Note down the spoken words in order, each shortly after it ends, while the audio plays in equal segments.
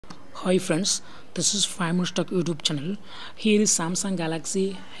Hi friends, this is Famous Tech YouTube channel. Here is Samsung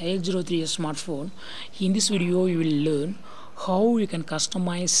Galaxy A03s smartphone. In this video, you will learn how you can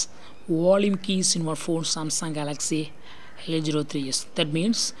customize volume keys in your phone Samsung Galaxy A03s. That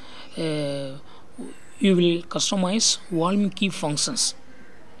means you will customize volume key functions.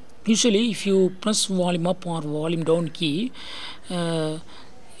 Usually, if you press volume up or volume down key, a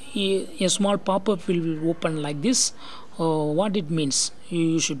small pop-up will open like this. What it means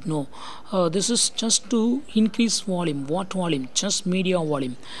you should know. This is just to increase volume. What volume? Just media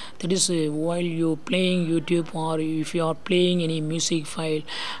volume. That is while you playing YouTube or if you are playing any music file,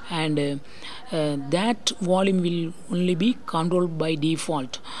 and that volume will only be controlled by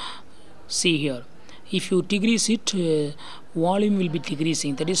default. See here, if you decrease it, volume will be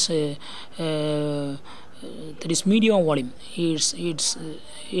decreasing. That is media volume.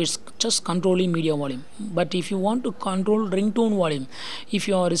 It's just controlling media volume. But if you want to control ringtone volume, if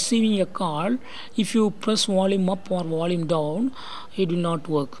you are receiving a call, if you press volume up or volume down, it will not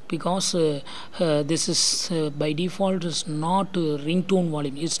work, because this is by default is not ringtone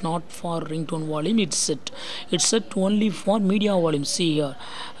volume. It's not for ringtone volume. It's set only for media volume. See here,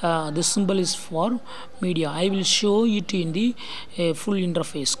 this symbol is for media. I will show it in the full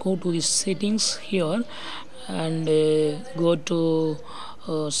interface. Go to the settings here and go to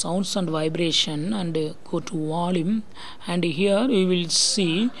sounds and vibration, and go to volume, and here you will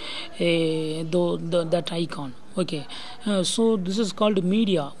see that icon. Okay, so this is called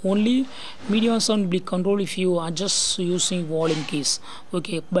media. Only media sound will be controlled if you adjust using volume keys.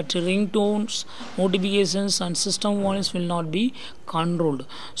 Okay, but ringtones, notifications and system volumes will not be controlled.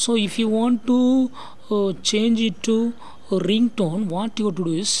 So if you want to change it to a ringtone, what you have to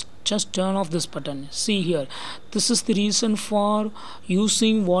do is just turn off this button. See here, this is the reason for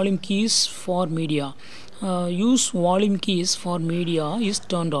using volume keys for media. Use volume keys for media is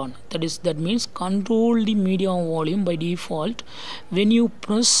turned on. That means control the media volume by default when you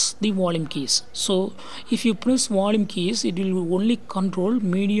press the volume keys. So if you press volume keys, it will only control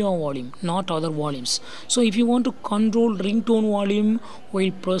media volume, not other volumes. So if you want to control ringtone volume while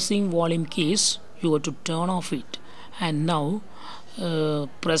pressing volume keys, you have to turn off it. And now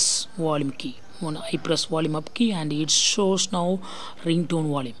press volume key. When I press volume up key, and it shows now ringtone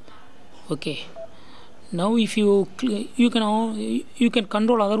volume. Okay, now if you can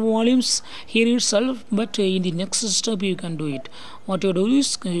control other volumes here itself, but in the next step you can do it. What you do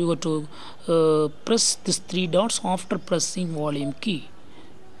is you have to press this 3 dots after pressing volume key.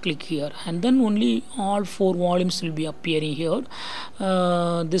 Click here, and then only all 4 volumes will be appearing here.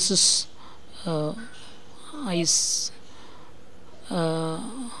 This is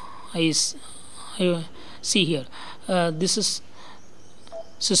see here, this is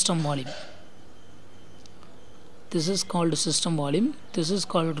system volume. This is called system volume. This is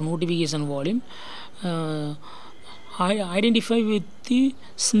called notification volume. I identify with the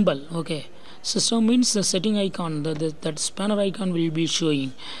symbol. Okay, system means the setting icon, that spanner icon will be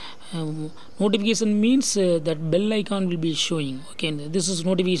showing. Notification means that bell icon will be showing. Okay, this is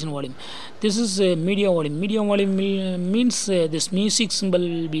notification volume. This is media volume. Media volume means this music symbol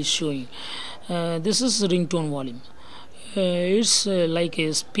will be showing. This is ringtone volume. It's like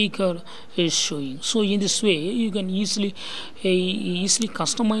a speaker is showing. So in this way you can easily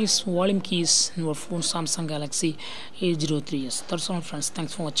customize volume keys in your phone Samsung Galaxy A03s. That's all friends.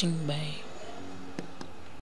 Thanks for watching. Bye.